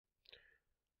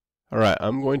Alright,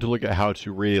 I'm going to look at how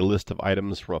to read a list of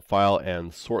items from a file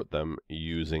and sort them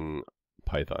using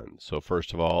Python. So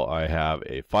first of all, I have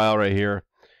a file right here.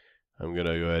 I'm going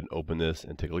to go ahead and open this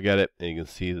and take a look at it. And you can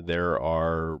see that there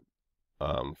are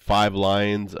 5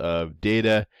 lines of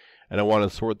data, and I want to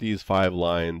sort these 5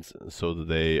 lines so that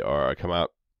they come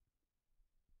out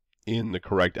in the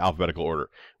correct alphabetical order,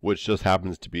 which just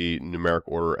happens to be numeric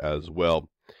order as well.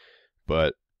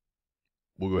 But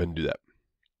we'll go ahead and do that.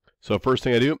 So first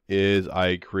thing I do is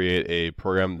I create a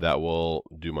program that will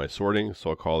do my sorting. So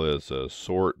I'll call this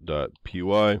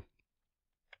sort.py.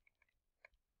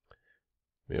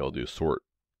 Maybe I'll do sort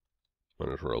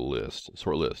for a list,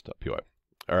 sort list.py.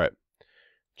 All right,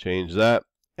 change that,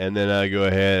 and then I go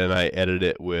ahead and I edit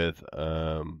it with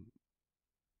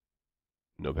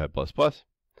Notepad++.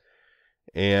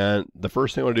 And the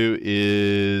first thing I want to do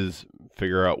is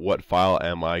figure out what file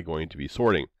am I going to be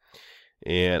sorting.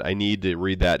 And I need to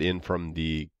read that in from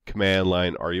the command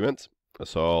line arguments.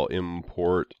 So I'll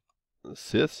import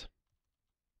sys.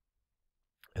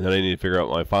 And then I need to figure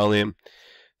out my file name.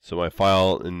 So my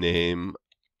file name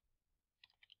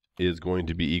is going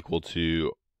to be equal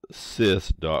to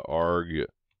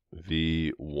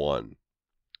sys.argv1.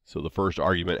 So the first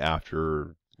argument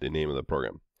after the name of the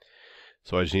program.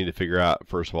 So I just need to figure out,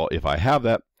 first of all, if I have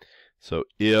that. So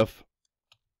if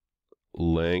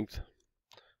length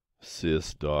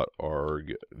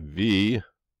sys.argv.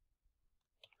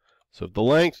 So if the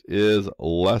length is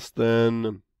less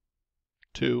than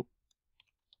 2,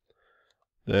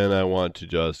 then I want to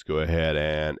just go ahead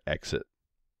and exit.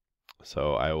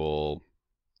 So I will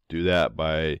do that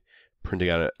by printing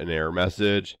out an error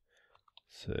message.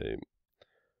 Say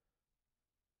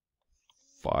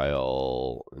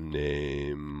file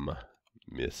name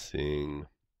missing.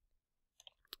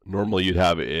 Normally you'd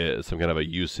have some kind of a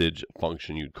usage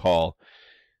function you'd call,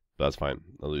 but that's fine.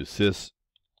 I'll do sys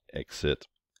exit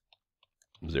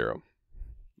 0.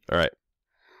 Alright.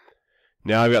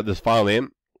 Now I've got this file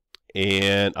name,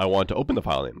 and I want to open the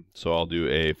file name. So I'll do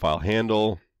a file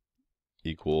handle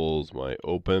equals my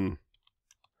open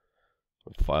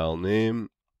file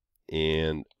name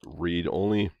and read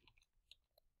only.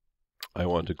 I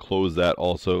want to close that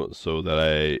also so that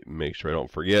I make sure I don't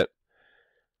forget.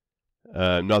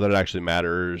 Not that it actually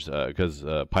matters, because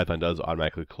Python does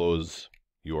automatically close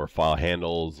your file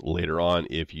handles later on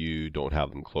if you don't have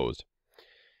them closed.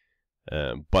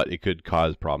 But it could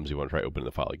cause problems. You want to try opening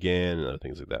the file again and other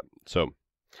things like that. So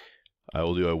I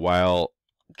will do a while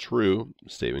true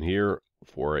statement here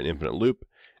for an infinite loop.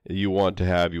 You want to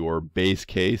have your base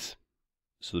case.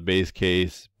 So the base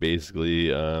case basically,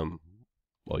 you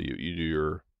do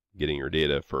your getting your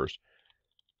data first.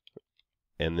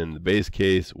 And then the base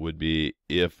case would be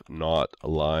if not a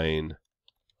line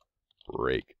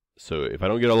break. So if I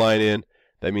don't get a line in,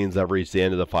 that means I've reached the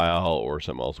end of the file or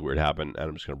something else weird happened, and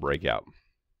I'm just going to break out.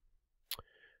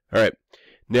 All right,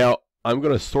 now I'm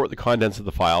going to sort the contents of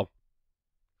the file.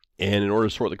 And in order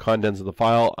to sort the contents of the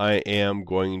file, I am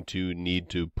going to need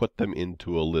to put them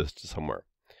into a list somewhere.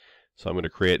 So I'm going to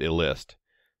create a list.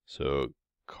 So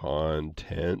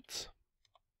contents,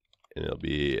 and it'll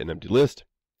be an empty list.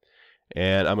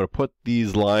 And I'm going to put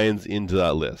these lines into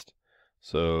that list.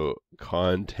 So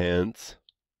contents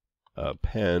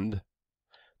append,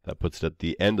 that puts it at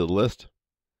the end of the list,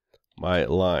 my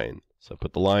line. So I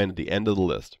put the line at the end of the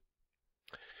list.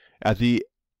 At the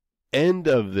end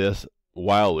of this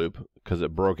while loop, because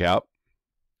it broke out,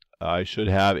 I should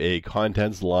have a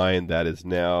contents line that is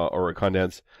now, or a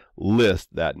contents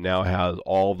list that now has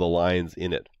all the lines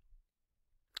in it.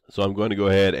 So I'm going to go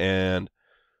ahead and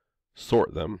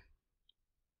sort them.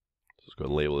 Let's go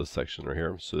ahead and label this section right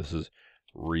here. So this is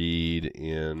read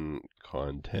in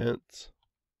contents.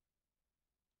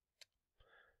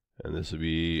 And this would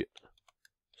be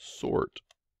sort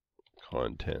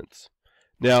contents.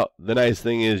 Now, the nice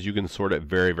thing is you can sort it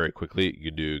very, very quickly. You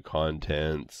can do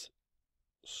contents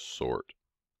sort.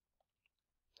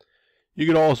 You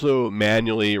can also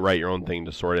manually write your own thing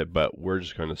to sort it, but we're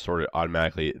just going to sort it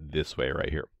automatically this way right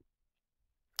here.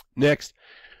 Next,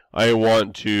 I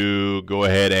want to go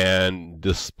ahead and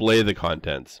display the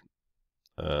contents.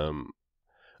 I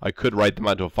could write them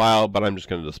out to a file, but I'm just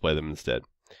going to display them instead.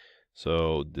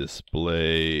 So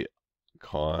display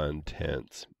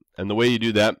contents. And the way you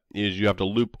do that is you have to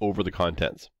loop over the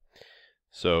contents.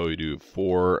 So you do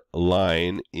for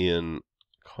line in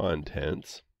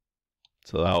contents.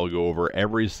 So that will go over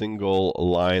every single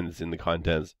line that's in the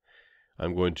contents.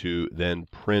 I'm going to then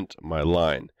print my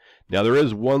line. Now there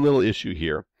is one little issue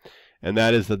here, and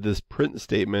that is that this print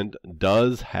statement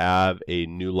does have a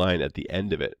new line at the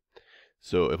end of it.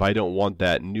 So if I don't want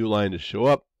that new line to show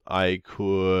up, I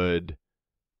could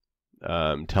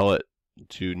tell it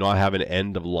to not have an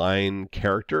end of line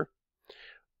character,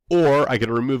 or I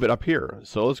can remove it up here.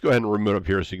 So let's go ahead and remove it up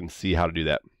here so you can see how to do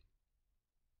that.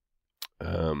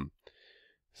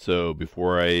 So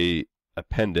before I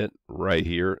append it right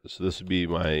here, so this would be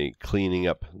my clean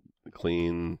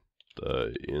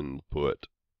the input.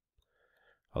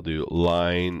 I'll do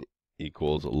line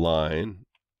equals line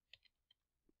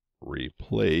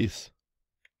replace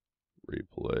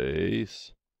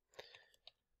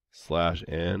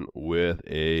 /n with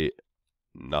a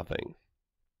nothing.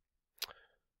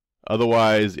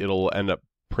 Otherwise, it'll end up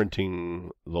printing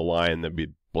the line. There'll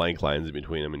be blank lines in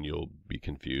between them, and you'll be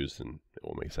confused, and it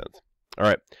won't make sense. All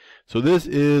right, so this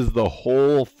is the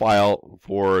whole file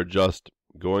for just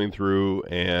going through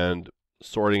and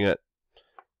sorting it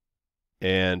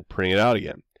and printing it out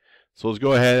again. So let's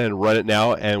go ahead and run it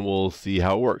now, and we'll see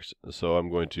how it works. So I'm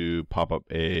going to pop up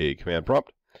a command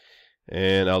prompt,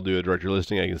 and I'll do a directory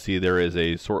listing. I can see there is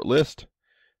a sort list.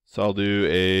 So I'll do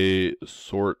a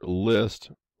sort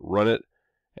list, run it,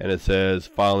 and it says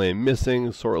file name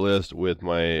missing, sort list with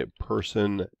my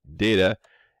person data,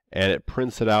 and it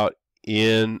prints it out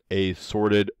in a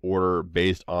sorted order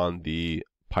based on the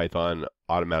Python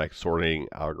automatic sorting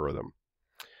algorithm.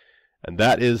 And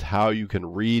that is how you can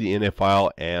read in a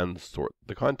file and sort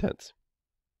the contents.